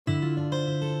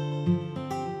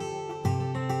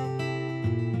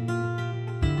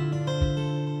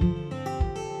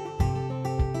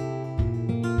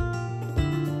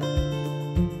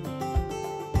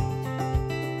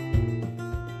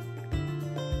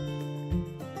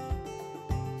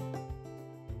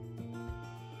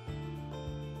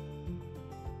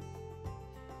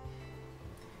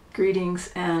Greetings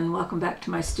and welcome back to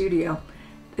my studio.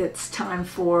 It's time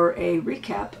for a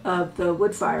recap of the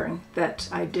wood firing that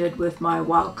I did with my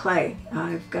wild clay.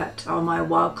 I've got all my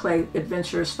wild clay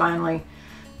adventures finally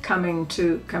coming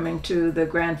to the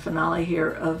grand finale here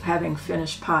of having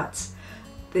finished pots.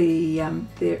 I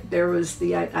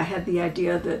had the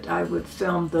idea that I would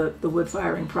film the wood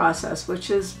firing process, which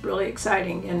is really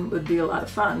exciting and would be a lot of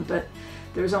fun, but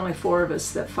there's only 4 of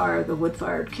us that fire the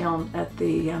wood-fired kiln at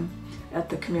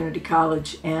the community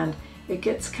college, and it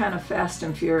gets kind of fast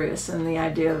and furious, and the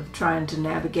idea of trying to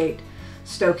navigate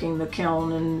stoking the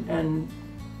kiln and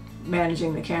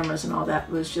managing the cameras and all that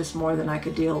was just more than I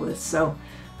could deal with. So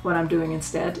what I'm doing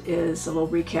instead is a little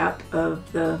recap of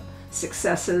the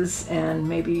successes and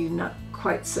maybe not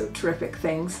quite so terrific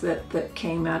things that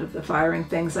came out of the firing,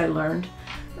 things I learned,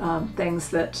 things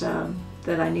that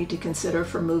I need to consider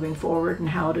for moving forward and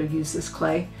how to use this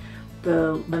clay,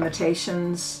 the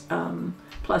limitations,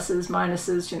 pluses,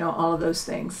 minuses, all of those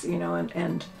things,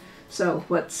 and so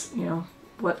what's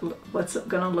it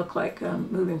going to look like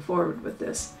moving forward with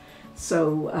this.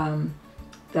 So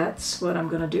that's what I'm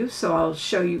going to do. So I'll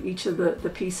show you each of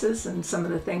the pieces and some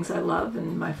of the things I love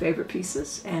and my favorite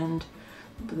pieces, and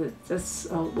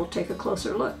we'll take a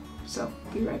closer look. So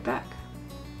be right back.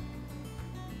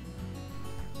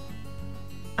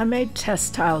 I made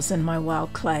test tiles in my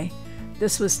wild clay.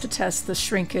 This was to test the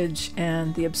shrinkage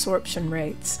and the absorption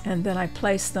rates, and then I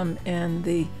placed them in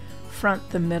the front,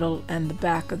 the middle, and the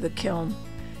back of the kiln.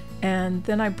 And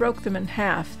then I broke them in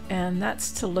half, and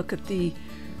that's to look at the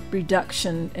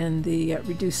reduction in the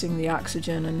reducing the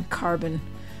oxygen and carbon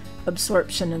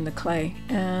absorption in the clay,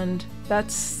 and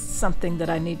that's something that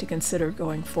I need to consider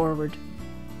going forward.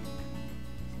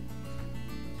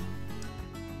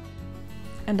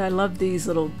 And I love these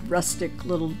little rustic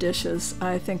little dishes.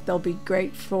 I think they'll be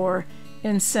great for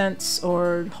incense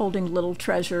or holding little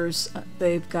treasures.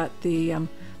 They've got the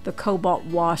cobalt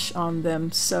wash on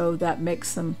them, so that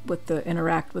makes them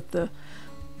interact with the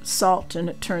salt, and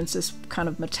it turns this kind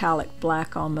of metallic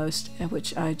black almost,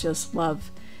 which I just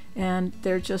love. And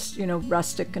they're just,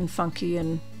 rustic and funky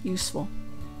and useful.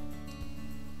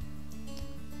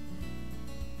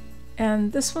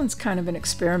 And this one's kind of an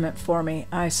experiment for me.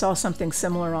 I saw something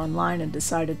similar online and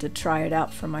decided to try it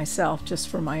out for myself, just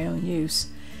for my own use.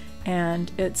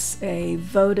 And it's a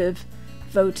votive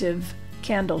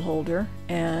candle holder,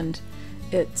 and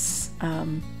it's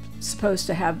supposed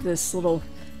to have this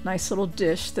nice little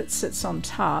dish that sits on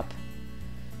top.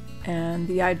 And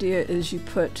the idea is you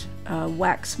put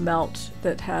wax melt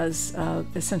that has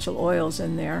essential oils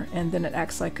in there, and then it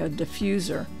acts like a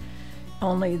diffuser.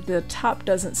 Only the top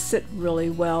doesn't sit really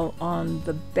well on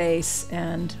the base,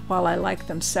 and while I like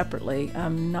them separately,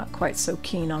 I'm not quite so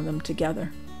keen on them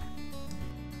together.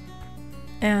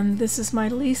 And this is my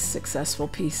least successful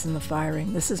piece in the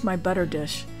firing. This is my butter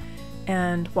dish,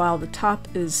 and while the top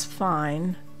is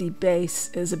fine, the base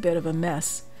is a bit of a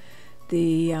mess.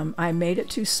 I made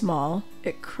it too small.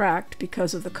 It cracked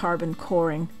because of the carbon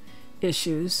coring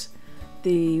issues.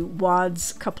 The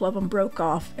wads, a couple of them broke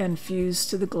off and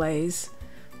fused to the glaze.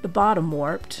 The bottom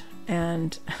warped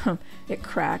and it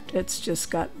cracked. It's just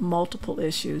got multiple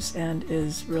issues and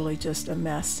is really just a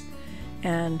mess.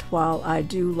 And while I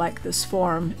do like this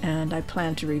form and I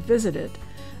plan to revisit it,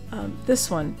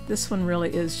 this one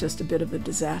really is just a bit of a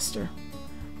disaster.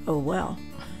 Oh well.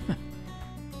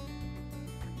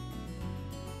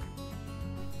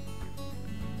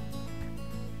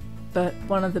 But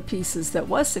one of the pieces that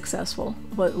was successful,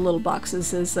 little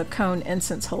boxes, is a cone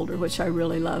incense holder, which I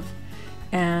really love.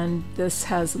 And this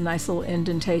has a nice little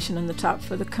indentation in the top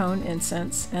for the cone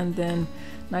incense, and then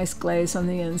nice glaze on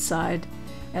the inside.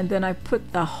 And then I put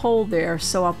a hole there,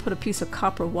 so I'll put a piece of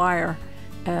copper wire,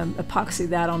 epoxy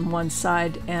that on one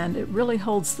side, and it really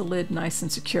holds the lid nice and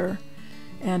secure.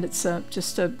 And it's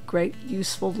just a great,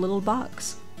 useful little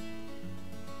box.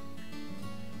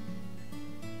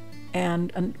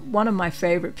 And one of my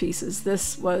favorite pieces,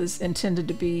 this was intended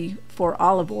to be for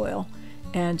olive oil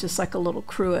and just like a little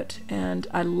cruet, and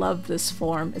I love this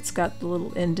form. It's got the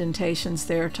little indentations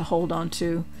there to hold on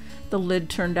to. The lid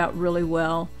turned out really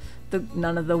well.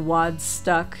 None of the wads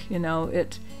stuck,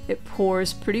 it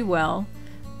pours pretty well.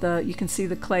 You can see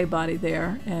the clay body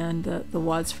there and the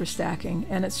wads for stacking,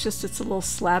 and it's a little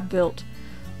slab built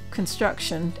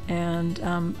construction, and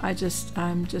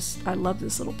I love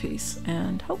this little piece,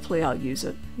 and hopefully I'll use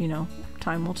it.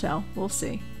 Time will tell. We'll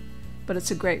see. But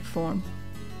it's a great form.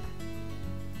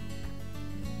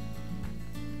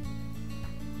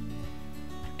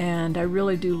 And I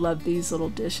really do love these little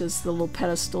dishes, the little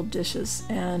pedestal dishes,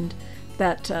 and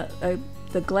that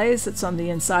the glaze that's on the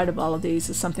inside of all of these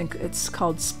is something, it's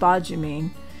called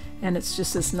spodumene, and it's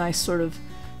just this nice sort of,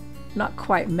 not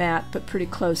quite matte, but pretty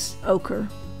close ochre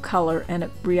color, and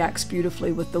it reacts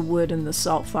beautifully with the wood and the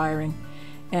salt firing.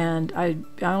 And I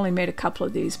only made a couple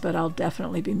of these, but I'll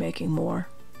definitely be making more.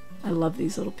 I love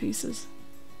these little pieces.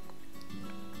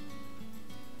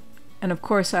 And of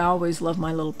course, I always love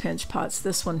my little pinch pots.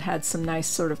 This one had some nice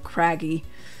sort of craggy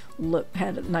look,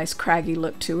 had a nice craggy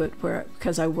look to it,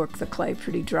 because I work the clay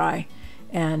pretty dry,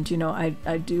 and you know,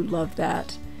 I do love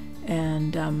that.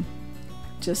 And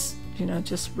just, you know,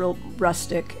 just real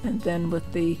rustic, and then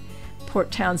with the Port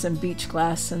Townsend beach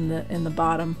glass in the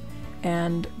bottom,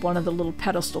 and one of the little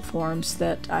pedestal forms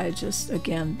that I just,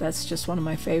 again, that's just one of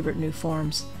my favorite new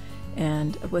forms.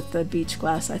 And with the beach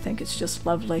glass, I think it's just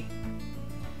lovely.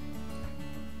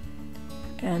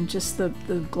 And just the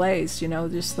glaze, you know,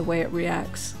 just the way it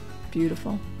reacts,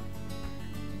 beautiful.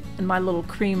 And my little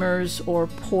creamers or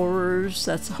pourers,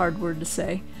 that's a hard word to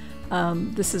say.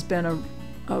 This has been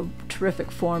a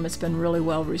terrific form. It's been really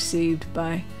well received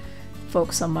by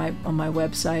folks on my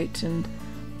website, and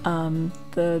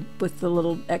with the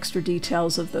little extra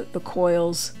details of the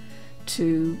coils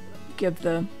to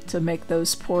make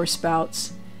those pour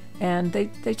spouts, and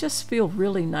they just feel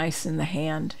really nice in the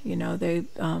hand. You know,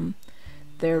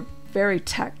 they're very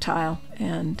tactile,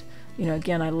 and you know,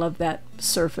 again, I love that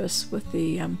surface with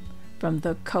the from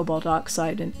the cobalt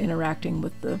oxide and interacting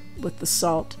with the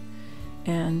salt.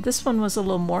 And this one was a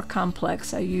little more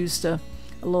complex. I used a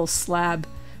little slab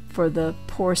for the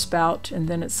pour spout, and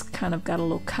then it's kind of got a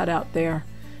little cutout there.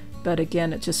 But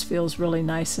again, it just feels really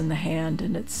nice in the hand,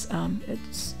 and it's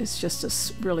just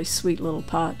a really sweet little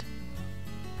pot.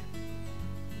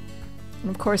 And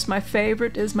of course, my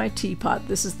favorite is my teapot.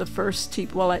 This is the first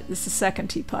this is the second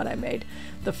teapot I made.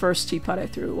 The first teapot I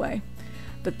threw away.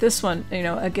 But this one, you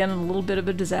know, again, a little bit of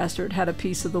a disaster. It had a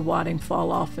piece of the wadding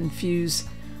fall off and fuse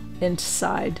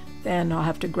inside, and I'll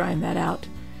have to grind that out.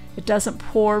 It doesn't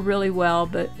pour really well,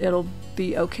 but it'll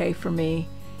be okay for me.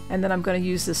 And then I'm going to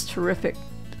use this terrific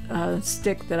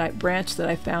branch that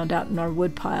I found out in our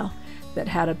wood pile that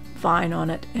had a vine on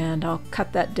it, and I'll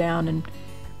cut that down and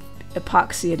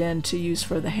epoxy it in to use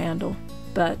for the handle.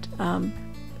 But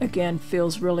again,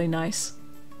 feels really nice.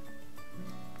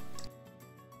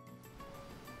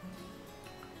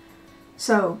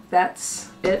 So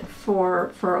that's it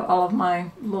for all of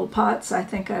my little pots. I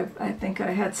think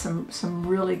I had some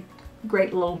really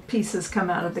great little pieces come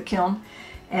out of the kiln,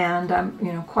 and I'm,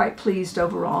 you know, quite pleased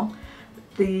overall.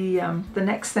 The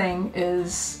next thing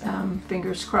is,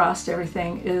 fingers crossed,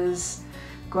 everything is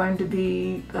going to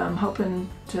be, hoping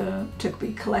to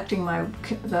be collecting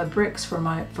the bricks for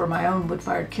my own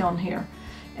wood-fired kiln here,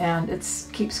 and it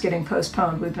keeps getting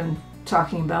postponed. We've been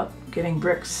talking about getting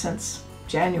bricks since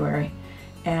January,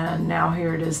 and now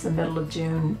here it is the middle of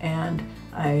June, and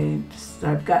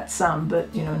I've got some,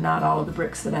 but you know, not all of the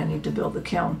bricks that I need to build the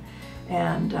kiln.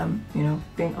 And you know,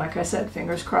 like I said,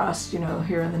 fingers crossed, you know,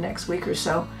 here in the next week or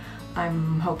so,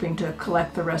 I'm hoping to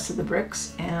collect the rest of the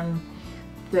bricks, and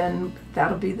then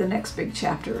that'll be the next big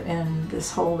chapter in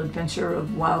this whole adventure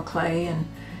of wild clay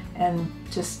and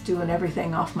just doing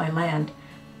everything off my land.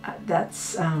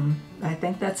 I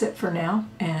think that's it for now,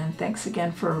 and thanks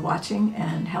again for watching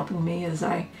and helping me as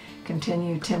I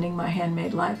continue tending my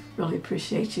handmade life. Really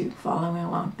appreciate you following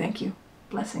along. Thank you.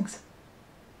 Blessings.